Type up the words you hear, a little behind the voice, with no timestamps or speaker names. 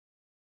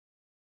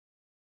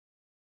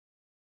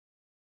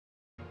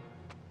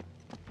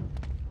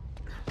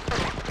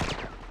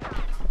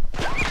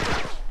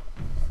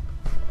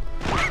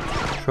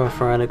Try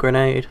throwing a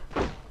grenade.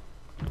 I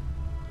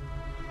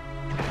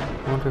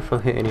wonder if I'll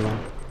hit anyone.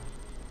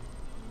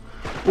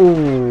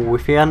 Ooh,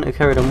 if he hadn't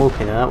carried on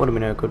walking there, that would have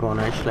been a good one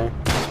actually.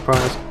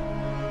 Surprise.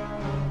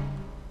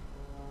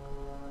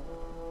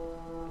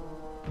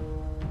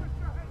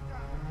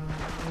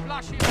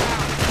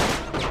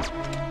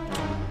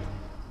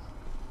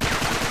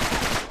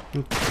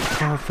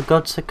 Oh, for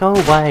God's sake, go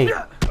away!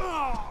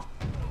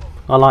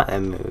 I like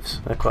them moves,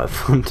 they're quite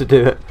fun to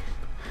do it.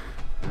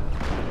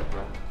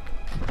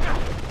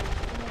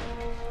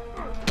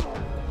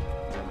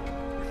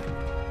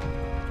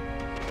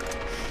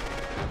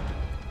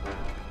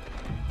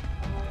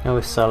 Oh,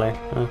 it's Sully,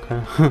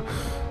 okay.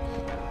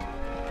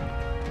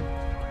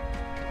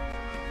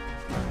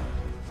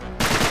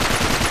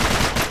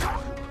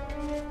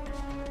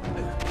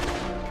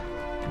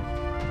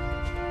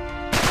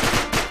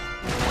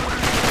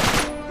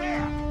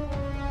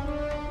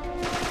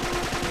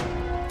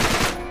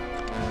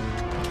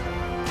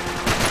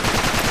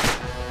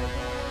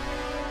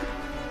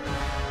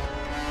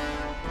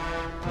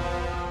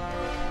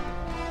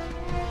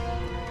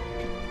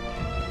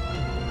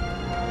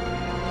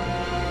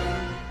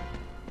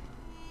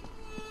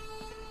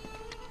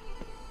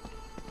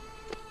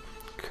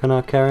 Can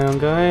I carry on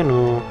going,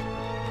 or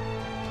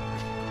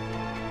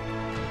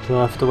do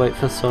I have to wait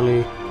for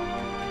Sully?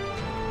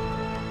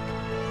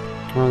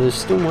 Oh, there's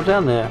still more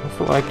down there. I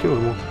thought I killed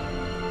them all.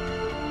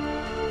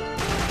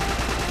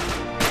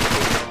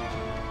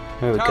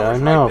 There we go.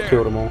 Now I've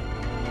killed them all.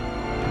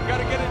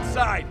 Gotta get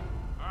inside.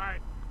 All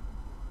right.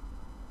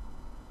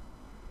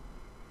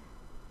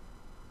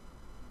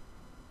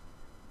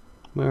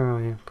 Where are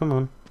you? Come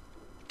on.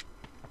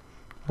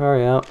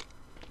 Hurry up.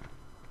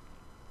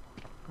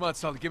 Come on,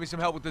 Sully, give me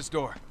some help with this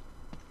door.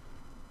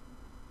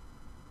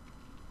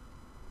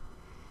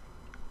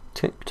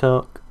 Tick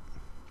tock.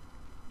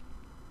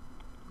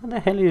 Where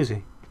the hell is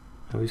he?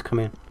 Oh, he's come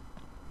in.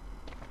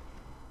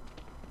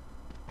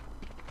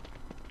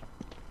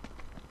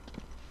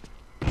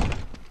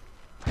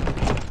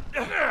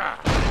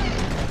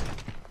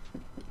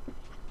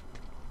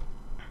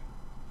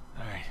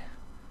 Alright.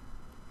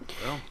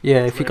 Well,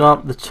 Yeah, if you go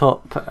up the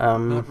top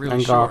really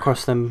and go sure.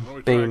 across them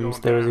beams,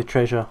 there is a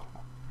treasure.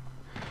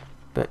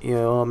 But you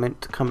are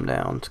meant to come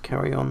down to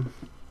carry on.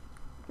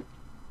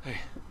 Hey,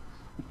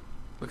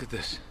 look at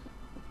this.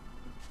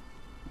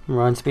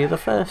 Reminds me of the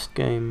first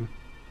game.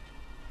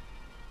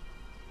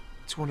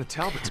 It's one of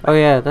Talbot's. Oh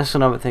yeah, that's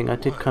another thing. I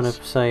did kind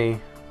of say.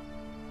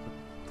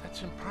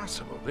 That's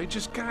impossible. They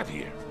just got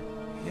here.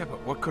 Yeah,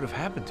 but what could have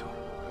happened to him?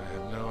 I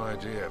have no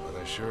idea, but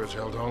I sure as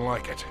hell don't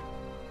like it.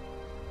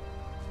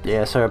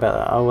 Yeah, sorry about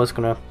that. I was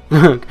gonna.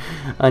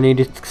 I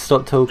needed to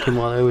stop talking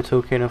while they were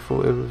talking. I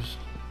thought it was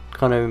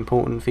kind of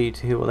important for you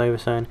to hear what they were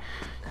saying.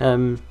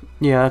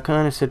 Yeah, I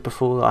kind of said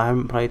before that I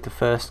haven't played the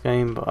first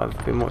game, but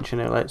I've been watching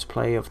a Let's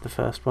Play of the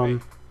first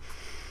one.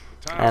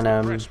 And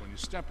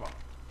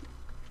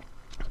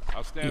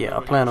yeah,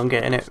 I plan on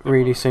getting it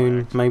really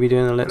soon, maybe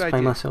doing a Let's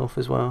Play myself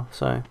as well,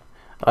 so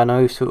I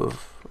know sort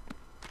of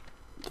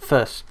the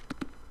first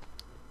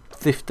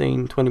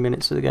 15-20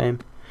 minutes of the game.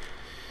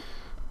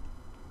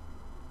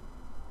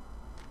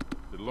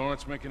 Did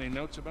Lawrence make any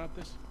notes about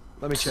this?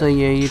 Let me check. So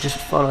yeah, you just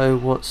follow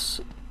what's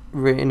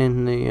written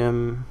in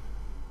the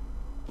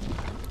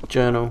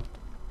journal,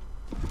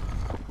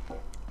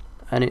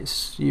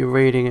 and you're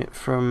reading it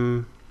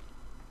from.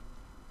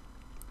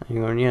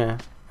 Hang on, yeah,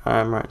 I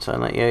am right saying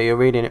that. Yeah, you're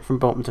reading it from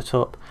bottom to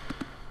top.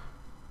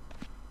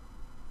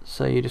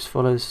 So you just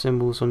follow the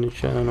symbols on your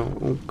journal.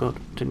 Oh god,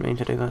 didn't mean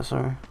to do that.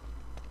 Sorry.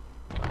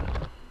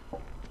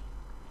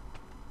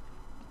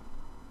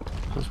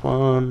 There's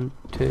 1,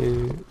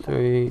 2,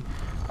 3,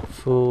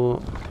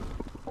 4,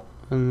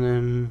 and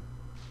then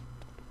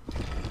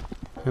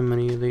how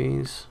many of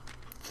these?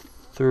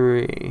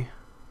 3.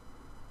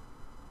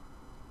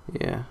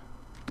 Yeah.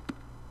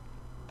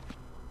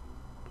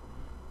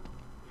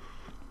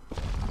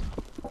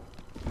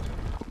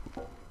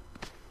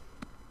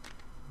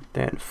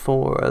 Then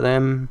 4 of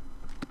them.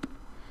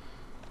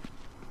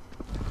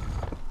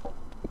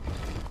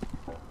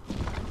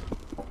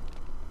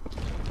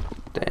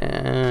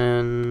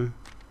 Then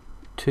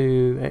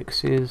 2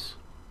 X's.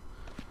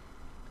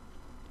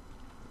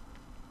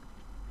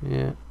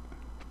 Yeah.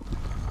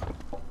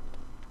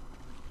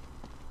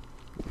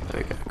 There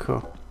we go,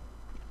 cool.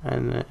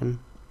 And then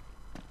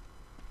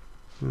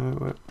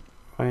no,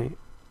 wait.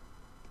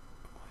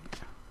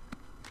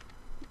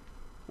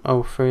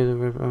 Oh, 3 of the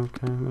red.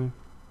 Okay, no.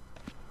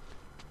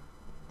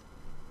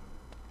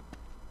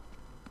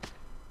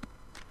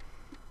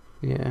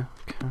 Yeah,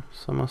 okay,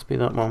 so it must be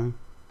that one.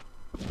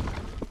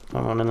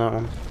 That one and that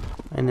one.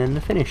 And then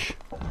the finish.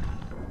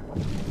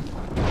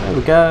 There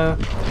we go.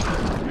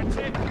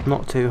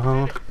 Not too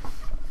hard.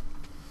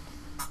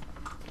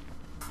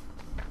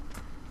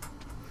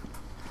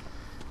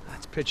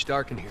 It's pitch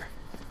dark in here.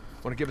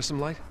 Want to give us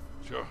some light?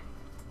 Sure.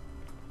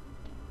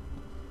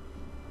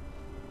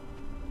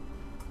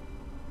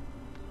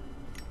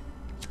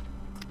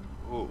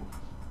 Ooh.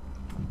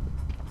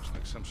 Looks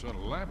like some sort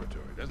of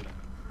laboratory, doesn't it?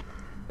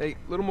 Hey,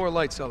 a little more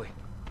light, Sully.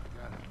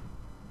 Got it.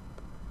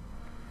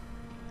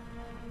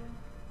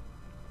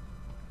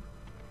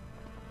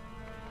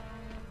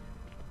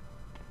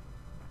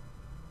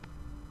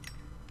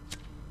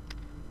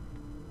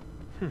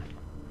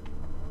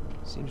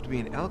 Seems to be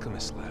an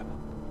alchemist lab.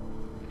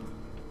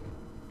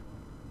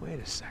 Wait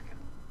a second.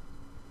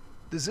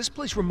 Does this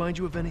place remind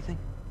you of anything?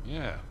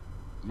 Yeah.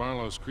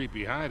 Marlowe's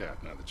creepy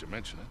hideout, now that you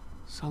mention it.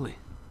 Sully.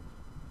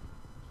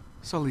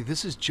 Sully,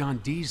 this is John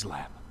Dee's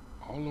lab.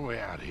 All the way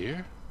out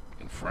here?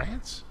 In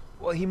France?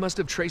 Well, he must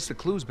have traced the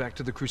clues back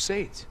to the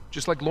Crusades,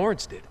 just like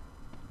Lawrence did.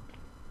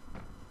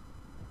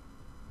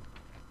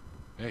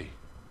 Hey,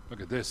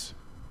 look at this.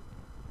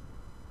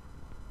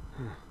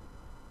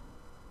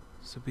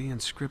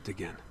 Sabaean script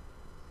again.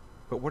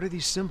 But what are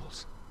these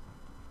symbols?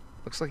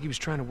 Looks like he was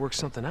trying to work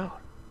something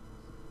out.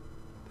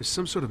 There's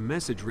some sort of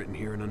message written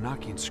here in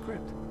Anakian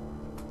script.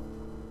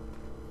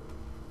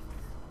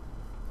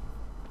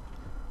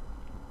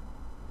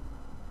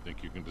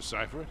 Think you can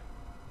decipher it?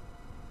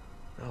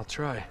 I'll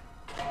try.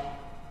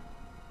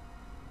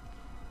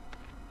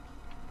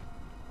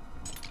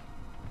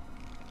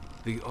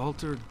 The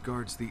altar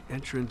guards the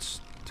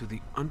entrance to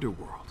the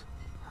underworld.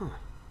 Huh.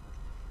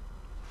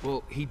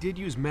 Well, he did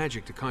use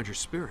magic to conjure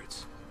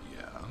spirits.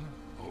 Yeah.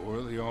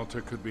 Or the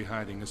altar could be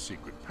hiding a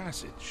secret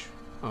passage.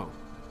 Oh.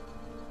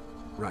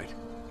 Right.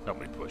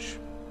 Help me push.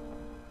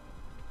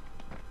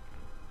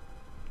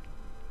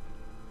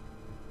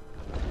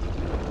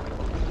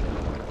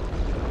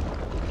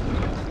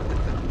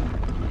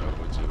 Oh,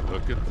 would you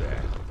look at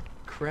that?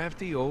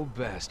 Crafty old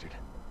bastard.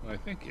 I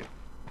think you.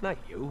 Not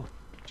you.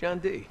 John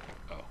D.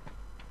 Oh.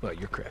 Well,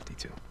 you're crafty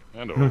too.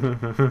 And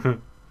over.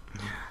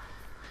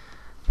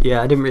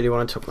 Yeah, I didn't really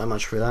want to talk that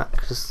much through that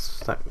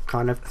because that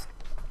kind of,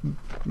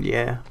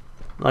 yeah,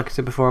 like I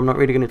said before, I'm not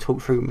really going to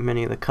talk through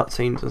many of the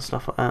cutscenes and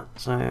stuff like that.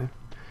 So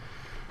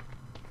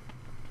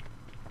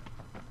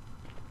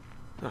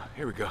Oh,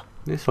 here we go.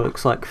 this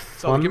looks like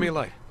Sully, fun. give me a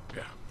light.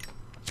 Yeah.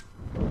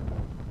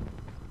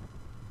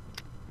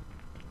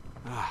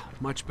 Ah,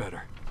 much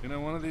better. You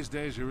know, one of these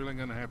days you're really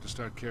gonna have to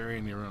start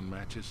carrying your own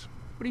matches.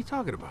 What are you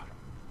talking about?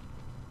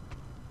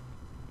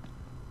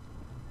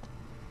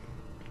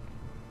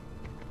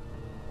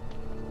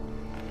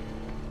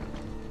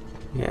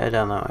 Yeah,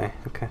 down that way.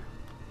 Okay.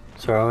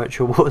 Sorry, I'm not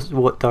sure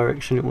what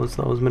direction it was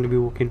that I was meant to be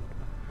walking.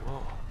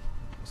 Whoa.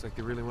 Looks like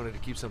they really wanted to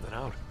keep something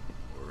out.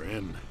 We're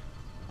in.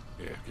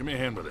 Here, give me a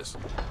hand with this.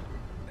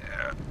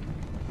 Yeah.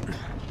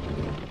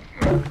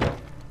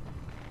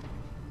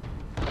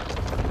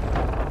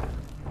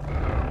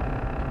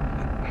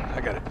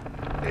 I got it.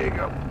 There you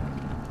go.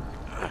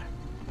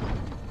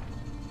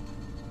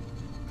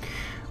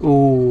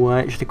 Ooh, I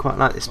actually quite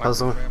like this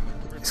puzzle.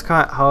 It's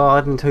quite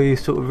hard until you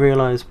sort of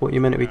realise what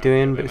you're meant to be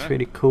doing, but it's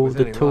really cool. With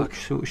The any luck.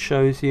 torch sort of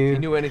shows If he you.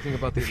 knew anything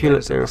about the If you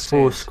look, Atlantis there on are the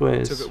 4 sands,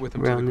 squares took it with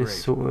him to around the this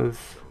grave. sort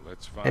of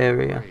Let's find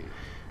area. the grave.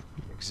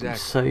 Exactly.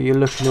 So you're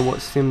looking at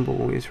what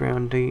symbol is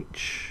round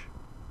each,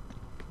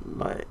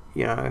 like,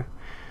 you know.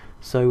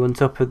 So on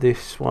top of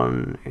this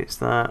one it's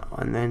that,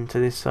 and then to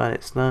this side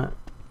it's that,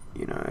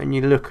 you know. And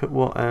you look at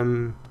what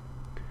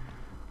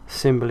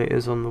symbol it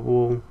is on the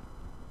wall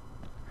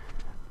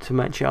to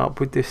match it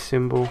up with this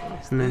symbol,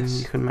 and then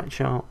this? you can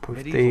match it up with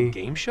Medieval the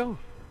game show?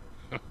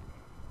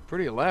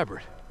 Pretty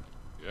elaborate.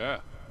 Yeah.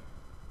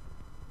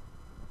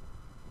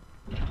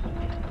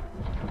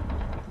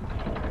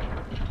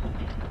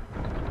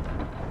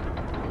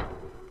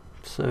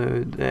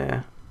 so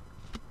there.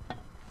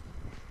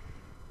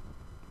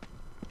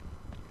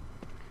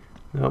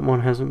 That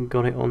one hasn't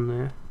got it on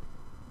there.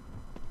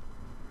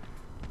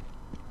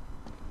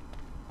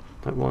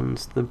 That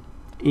one's the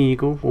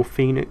eagle or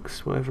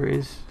phoenix, whatever it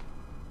is.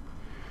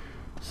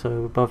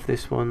 So above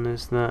this one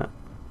there's that.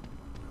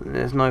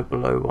 There's no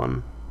below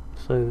one.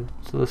 So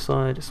to the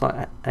side it's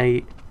like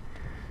 8.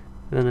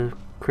 Then a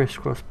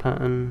crisscross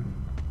pattern.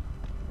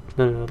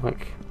 Then a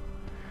like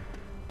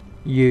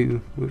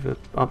U with a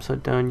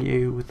upside down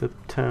U with the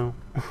tail.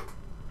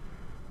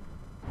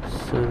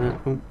 So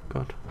that, oh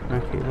god, I'll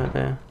keep that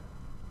there.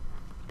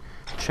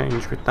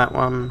 Change with that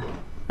one.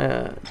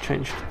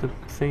 Change to the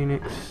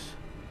phoenix.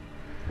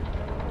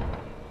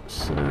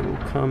 So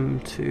we'll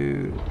come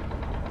to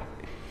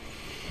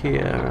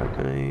here,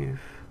 I believe.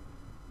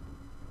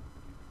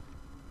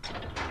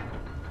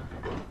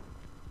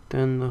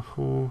 Then the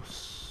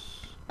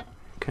horse.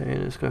 Okay,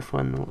 let's go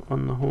find what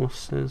on the horse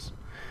says.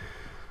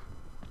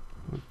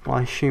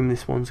 I assume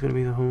this one's going to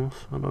be the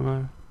horse. I don't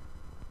know.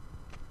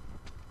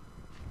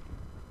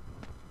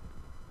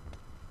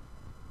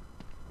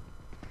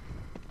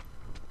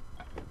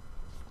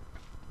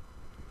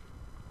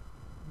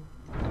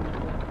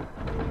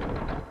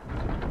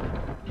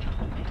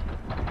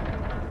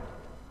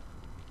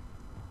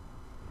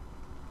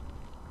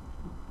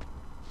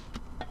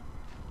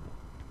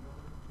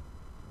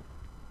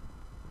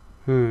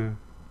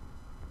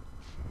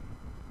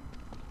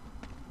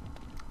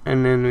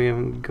 And then we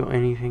haven't got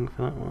anything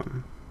for that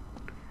one.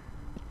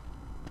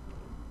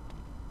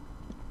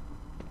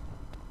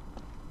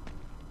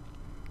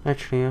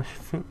 Actually, I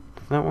think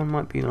that one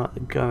might be like the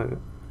goat.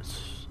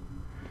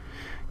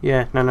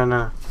 Yeah,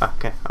 no.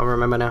 Okay, I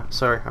remember now.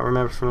 Sorry, I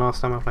remember from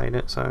last time I played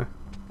it, so...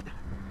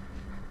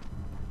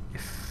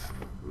 If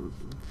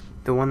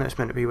the one that's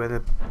meant to be where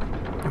the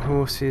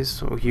horse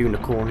is, or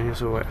unicorn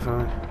is, or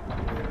whatever,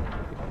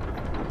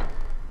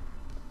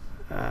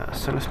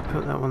 so let's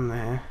put that one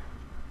there.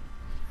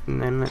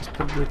 And then let's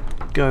put the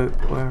goat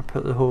where I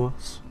put the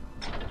horse.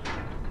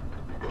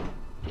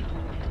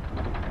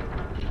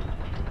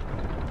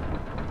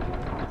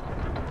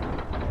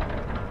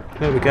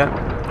 There we go.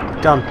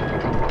 Done.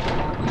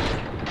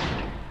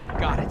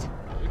 Got it.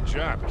 Good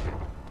job, kid.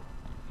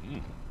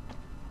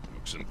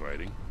 Looks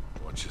inviting.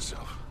 Watch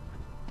yourself.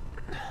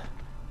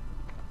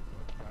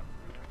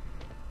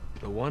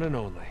 The one and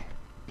only.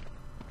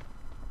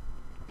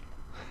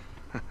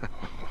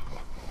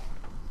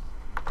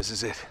 This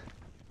is it.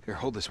 Here,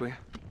 hold this, will you?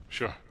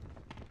 Sure.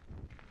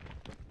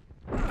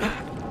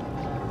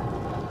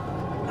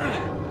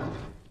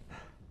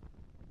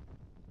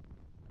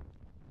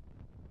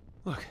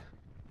 Look,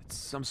 it's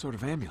some sort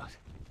of amulet.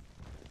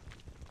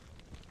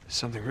 There's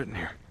something written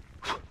here.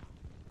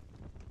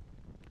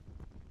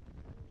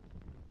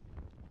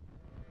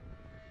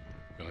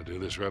 Gonna do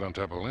this right on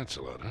top of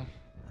Lancelot, huh?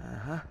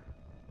 Uh-huh.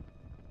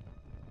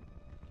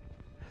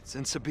 It's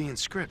in Sabaean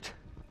script.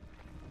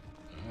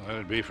 Well,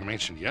 that'd be from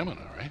ancient Yemen,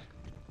 all right?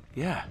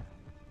 Yeah.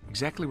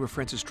 Exactly where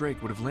Francis Drake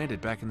would have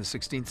landed back in the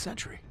 16th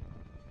century.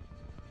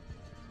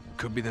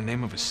 Could be the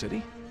name of a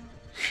city?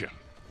 Yeah,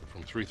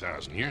 from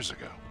 3,000 years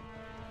ago.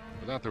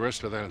 Without the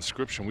rest of that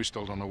inscription, we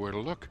still don't know where to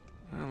look.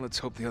 Well, let's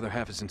hope the other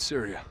half is in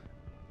Syria.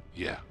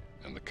 Yeah,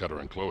 and the Cutter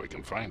and Chloe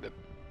can find it.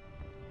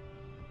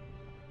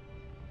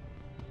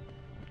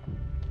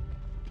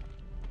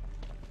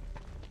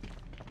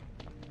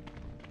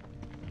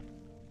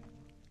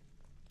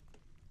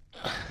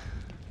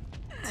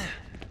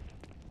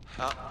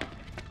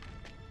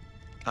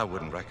 I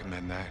wouldn't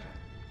recommend that.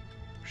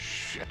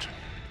 Shit.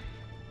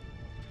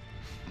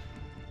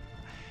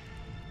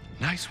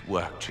 Nice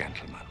work,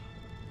 gentlemen.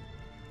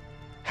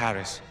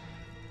 Harris,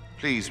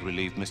 please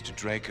relieve Mr.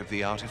 Drake of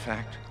the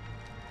artifact.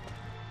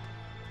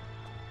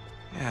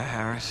 Yeah,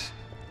 Harris.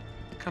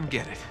 Come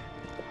get it.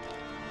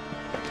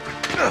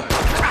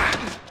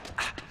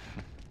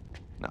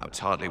 Now, it's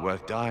hardly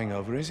worth dying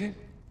over, is it?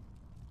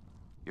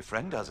 Your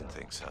friend doesn't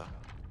think so.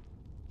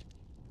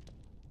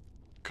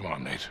 Come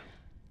on, Nate.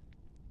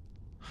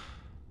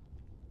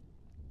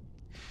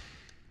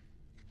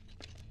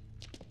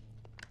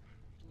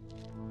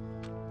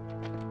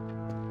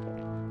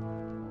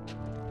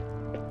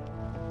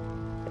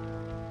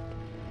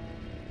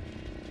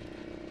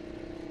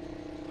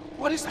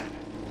 What is that?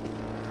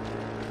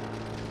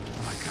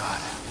 Oh my God.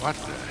 What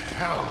the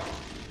hell?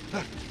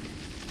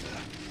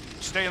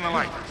 Stay in the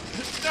light.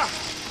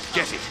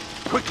 Get it,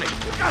 quickly!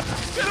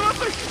 Get him off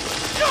me!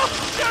 No!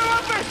 Get him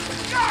off me!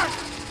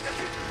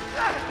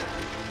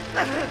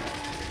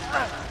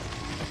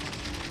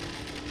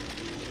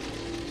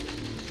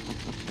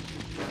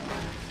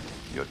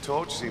 Your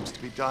torch seems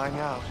to be dying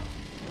out.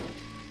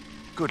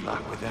 Good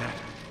luck with that.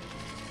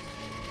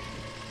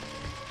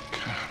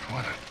 God,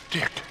 what a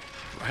dick.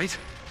 Right?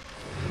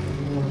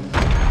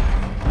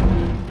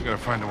 We gotta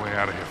find a way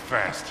out of here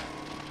fast.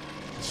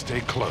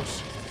 Stay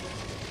close.